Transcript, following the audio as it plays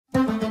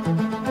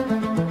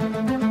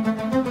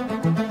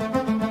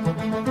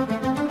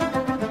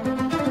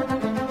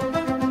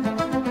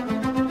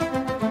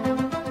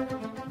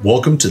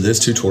Welcome to this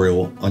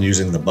tutorial on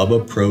using the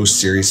Bubba Pro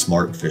Series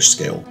Smart Fish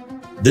Scale.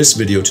 This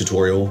video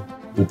tutorial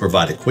will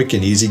provide a quick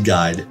and easy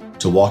guide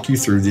to walk you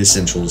through the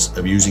essentials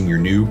of using your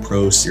new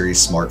Pro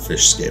Series Smart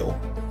Fish Scale.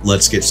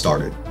 Let's get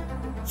started.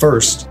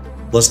 First,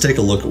 let's take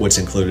a look at what's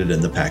included in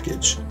the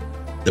package.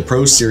 The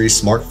Pro Series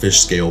Smart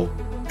Fish Scale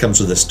comes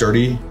with a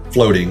sturdy,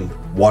 floating,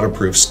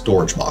 waterproof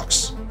storage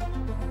box.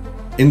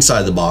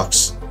 Inside the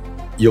box,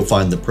 you'll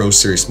find the Pro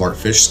Series Smart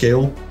Fish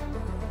Scale,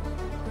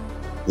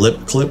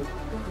 lip clip,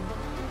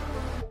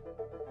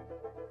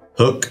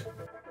 hook,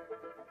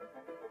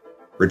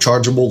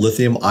 rechargeable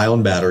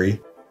lithium-ion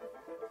battery,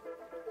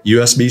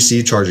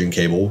 USB-C charging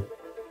cable,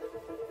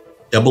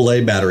 AA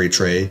battery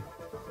tray,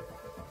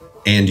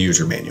 and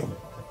user manual.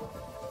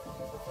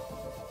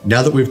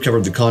 Now that we've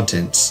covered the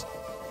contents,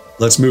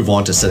 let's move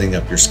on to setting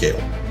up your scale.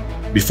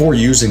 Before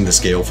using the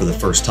scale for the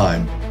first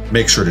time,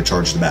 make sure to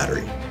charge the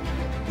battery.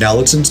 Now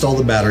let's install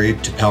the battery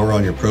to power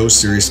on your Pro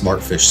Series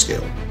Smart Fish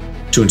Scale.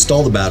 To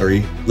install the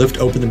battery, lift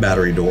open the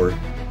battery door,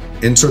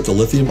 insert the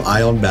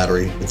lithium-ion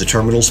battery with the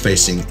terminals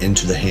facing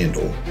into the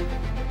handle,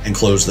 and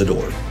close the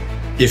door.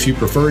 If you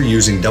prefer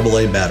using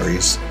AA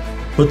batteries,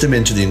 put them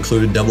into the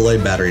included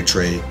AA battery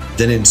tray,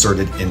 then insert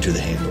it into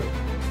the handle.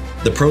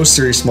 The Pro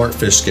Series Smart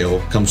Fish Scale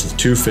comes with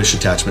two fish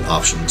attachment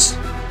options,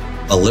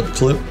 a lip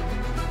clip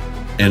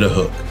and a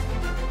hook.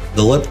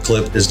 The lip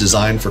clip is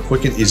designed for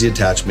quick and easy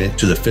attachment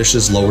to the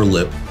fish's lower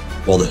lip,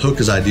 while the hook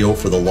is ideal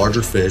for the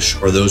larger fish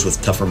or those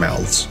with tougher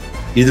mouths.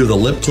 Either the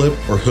lip clip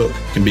or hook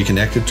can be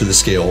connected to the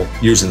scale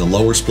using the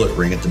lower split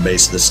ring at the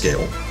base of the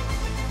scale.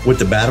 With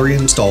the battery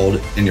installed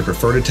and your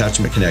preferred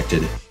attachment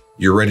connected,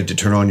 you're ready to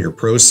turn on your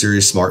Pro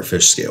Series Smart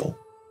Fish Scale.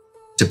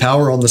 To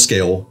power on the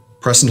scale,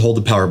 press and hold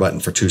the power button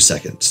for 2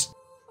 seconds.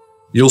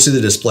 You'll see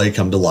the display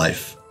come to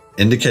life,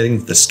 indicating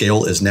that the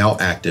scale is now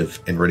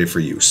active and ready for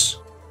use.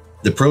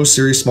 The Pro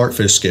Series Smart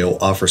Fish Scale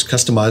offers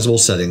customizable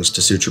settings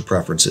to suit your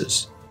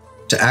preferences.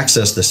 To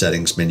access the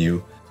settings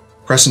menu,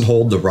 press and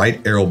hold the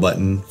right arrow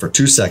button for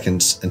 2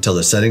 seconds until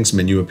the settings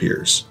menu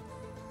appears.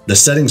 The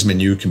settings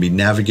menu can be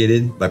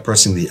navigated by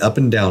pressing the up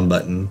and down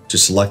button to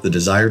select the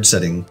desired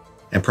setting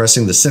and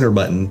pressing the center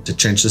button to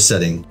change the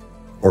setting,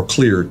 or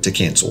clear to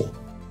cancel.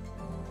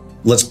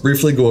 Let's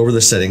briefly go over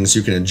the settings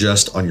you can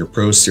adjust on your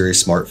Pro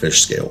Series Smart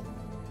Fish Scale.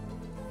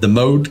 The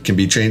mode can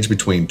be changed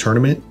between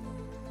tournament,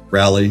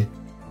 rally,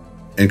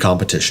 and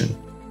competition.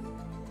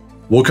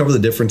 We'll cover the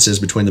differences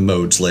between the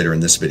modes later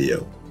in this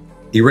video.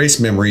 Erase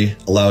memory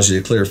allows you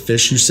to clear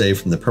fish you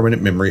save from the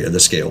permanent memory of the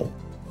scale.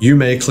 You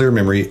may clear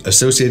memory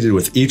associated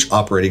with each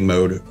operating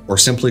mode or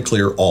simply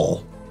clear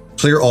all.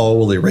 Clear all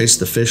will erase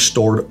the fish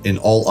stored in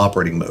all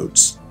operating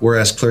modes,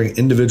 whereas clearing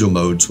individual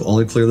modes will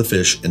only clear the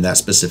fish in that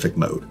specific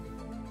mode.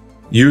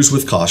 Use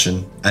with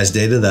caution, as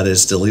data that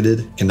is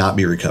deleted cannot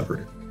be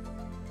recovered.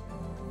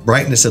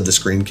 Brightness of the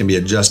screen can be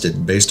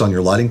adjusted based on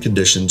your lighting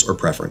conditions or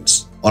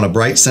preference. On a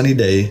bright sunny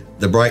day,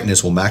 the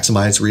brightness will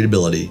maximize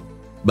readability,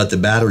 but the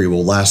battery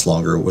will last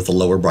longer with a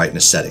lower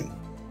brightness setting.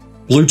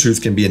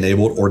 Bluetooth can be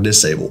enabled or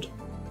disabled.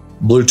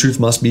 Bluetooth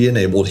must be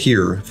enabled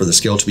here for the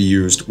scale to be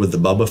used with the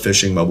Bubba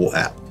Fishing mobile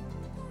app.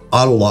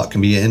 Auto lock can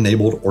be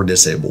enabled or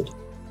disabled.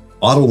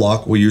 Auto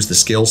lock will use the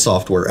scale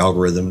software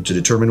algorithm to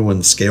determine when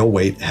the scale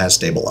weight has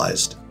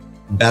stabilized.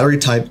 Battery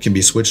type can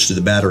be switched to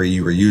the battery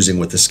you are using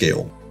with the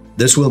scale.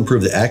 This will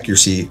improve the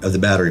accuracy of the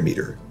battery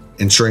meter,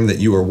 ensuring that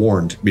you are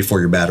warned before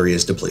your battery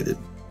is depleted.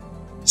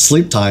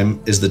 Sleep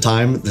time is the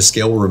time the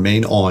scale will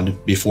remain on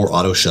before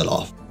auto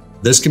shutoff.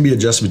 This can be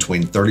adjusted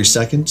between 30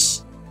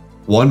 seconds,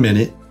 1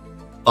 minute,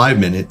 5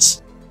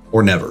 minutes,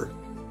 or never.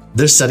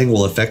 This setting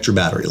will affect your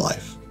battery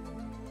life.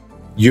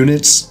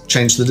 Units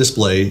change the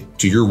display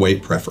to your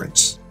weight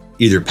preference,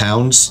 either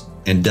pounds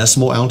and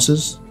decimal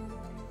ounces,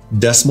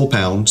 decimal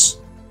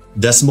pounds,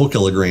 decimal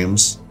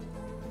kilograms,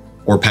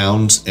 or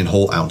pounds and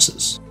whole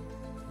ounces.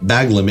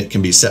 Bag limit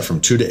can be set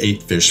from 2 to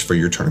 8 fish for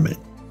your tournament.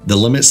 The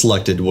limit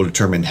selected will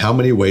determine how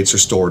many weights are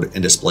stored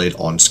and displayed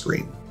on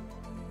screen.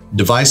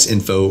 Device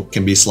info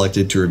can be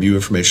selected to review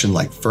information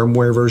like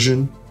firmware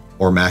version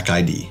or MAC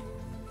ID.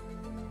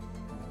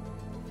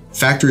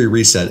 Factory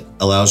reset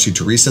allows you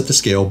to reset the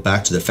scale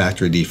back to the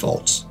factory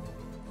defaults.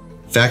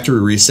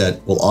 Factory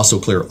reset will also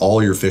clear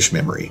all your fish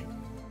memory.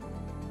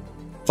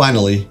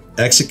 Finally,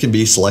 exit can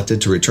be selected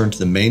to return to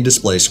the main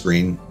display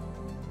screen,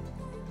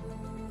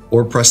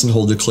 or press and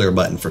hold the clear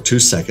button for 2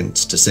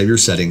 seconds to save your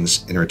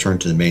settings and return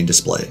to the main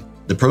display.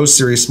 The Pro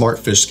Series Smart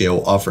Fish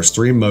Scale offers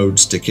 3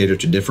 modes to cater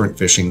to different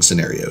fishing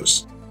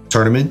scenarios: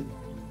 tournament,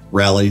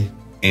 rally,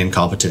 and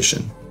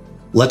competition.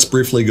 Let's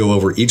briefly go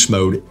over each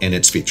mode and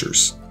its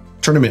features.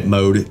 Tournament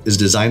mode is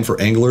designed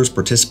for anglers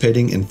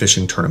participating in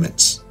fishing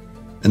tournaments.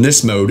 In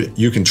this mode,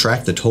 you can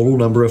track the total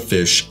number of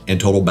fish and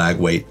total bag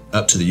weight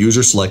up to the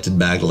user-selected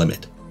bag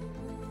limit.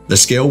 The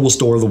scale will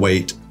store the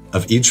weight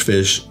of each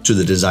fish to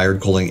the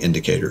desired culling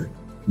indicator.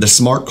 The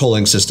smart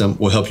culling system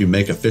will help you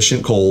make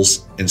efficient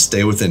culls and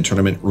stay within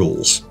tournament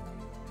rules.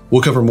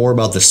 We'll cover more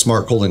about the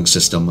smart culling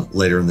system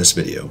later in this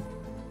video.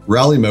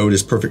 Rally mode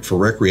is perfect for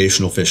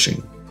recreational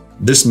fishing.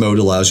 This mode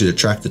allows you to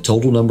track the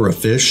total number of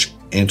fish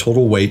and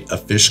total weight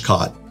of fish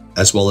caught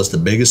as well as the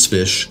biggest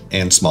fish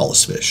and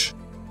smallest fish.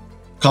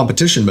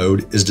 Competition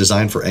mode is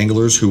designed for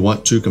anglers who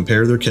want to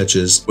compare their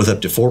catches with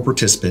up to 4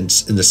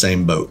 participants in the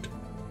same boat.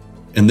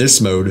 In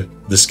this mode,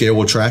 the scale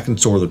will track and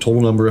store the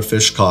total number of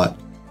fish caught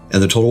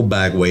and the total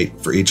bag weight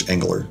for each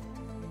angler.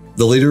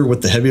 The leader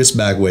with the heaviest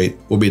bag weight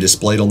will be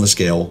displayed on the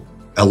scale,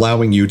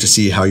 allowing you to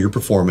see how your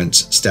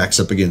performance stacks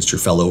up against your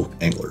fellow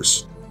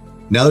anglers.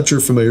 Now that you're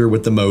familiar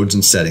with the modes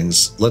and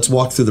settings, let's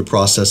walk through the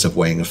process of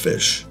weighing a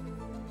fish.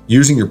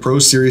 Using your Pro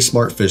Series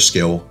Smart Fish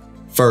Scale,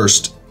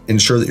 first,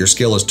 ensure that your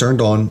scale is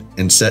turned on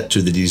and set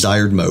to the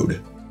desired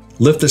mode.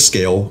 Lift the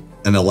scale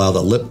and allow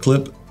the lip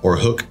clip or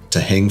hook to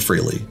hang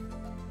freely.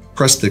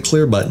 Press the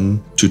clear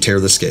button to tear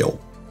the scale.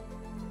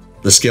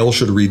 The scale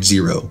should read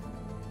 0.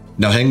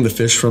 Now hang the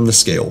fish from the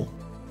scale.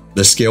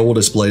 The scale will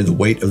display the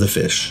weight of the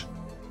fish.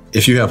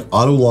 If you have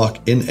auto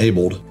lock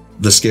enabled,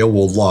 the scale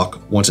will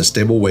lock once a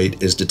stable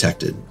weight is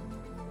detected.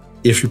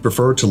 If you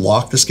prefer to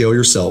lock the scale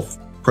yourself,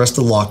 press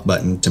the lock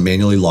button to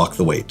manually lock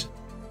the weight.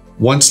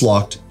 Once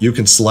locked, you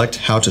can select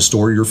how to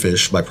store your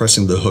fish by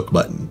pressing the hook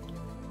button.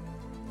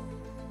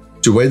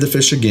 To weigh the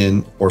fish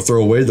again or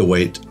throw away the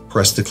weight,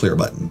 press the clear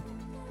button.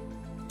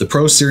 The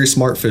Pro Series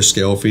Smart Fish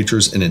Scale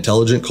features an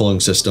intelligent culling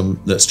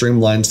system that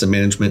streamlines the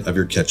management of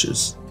your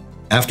catches.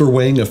 After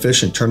weighing a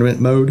fish in tournament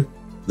mode,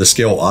 the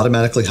scale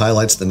automatically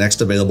highlights the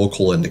next available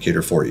cull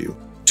indicator for you.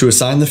 To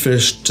assign the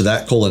fish to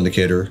that cull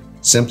indicator,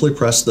 simply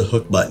press the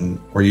hook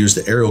button or use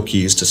the arrow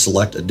keys to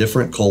select a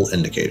different cull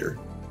indicator.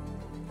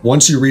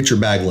 Once you reach your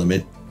bag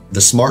limit,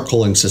 the smart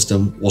culling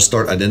system will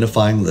start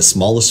identifying the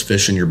smallest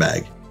fish in your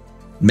bag,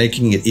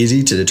 making it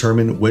easy to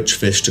determine which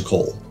fish to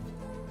cull.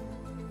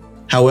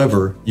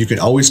 However, you can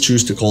always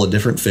choose to cull a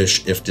different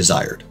fish if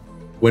desired.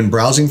 When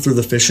browsing through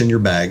the fish in your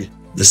bag,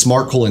 the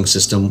smart culling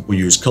system will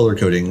use color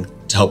coding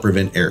to help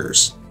prevent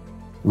errors.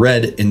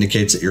 Red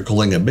indicates that you're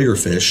culling a bigger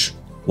fish,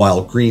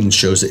 while green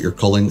shows that you're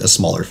culling a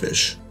smaller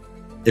fish.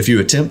 If you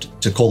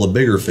attempt to cull a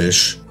bigger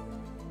fish,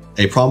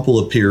 a prompt will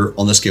appear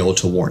on the scale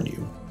to warn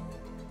you.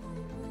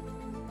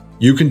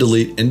 You can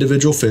delete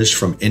individual fish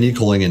from any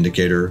culling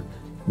indicator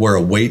where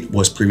a weight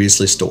was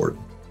previously stored.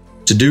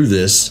 To do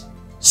this,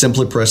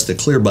 simply press the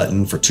clear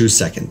button for 2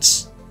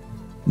 seconds.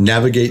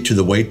 Navigate to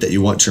the weight that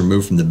you want to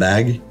remove from the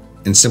bag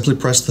and simply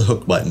press the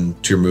hook button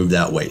to remove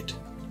that weight.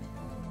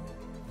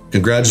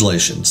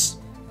 Congratulations!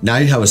 Now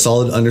you have a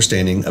solid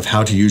understanding of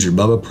how to use your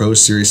Bubba Pro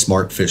Series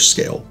Smart Fish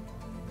Scale.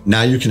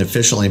 Now you can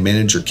efficiently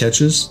manage your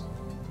catches,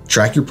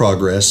 track your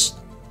progress,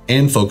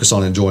 and focus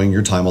on enjoying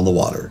your time on the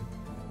water.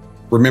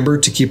 Remember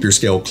to keep your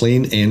scale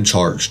clean and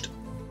charged.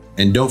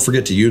 And don't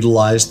forget to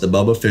utilize the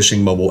Bubba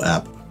Fishing mobile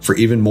app for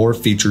even more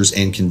features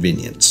and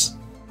convenience.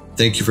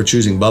 Thank you for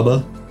choosing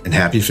Bubba, and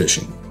happy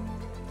fishing.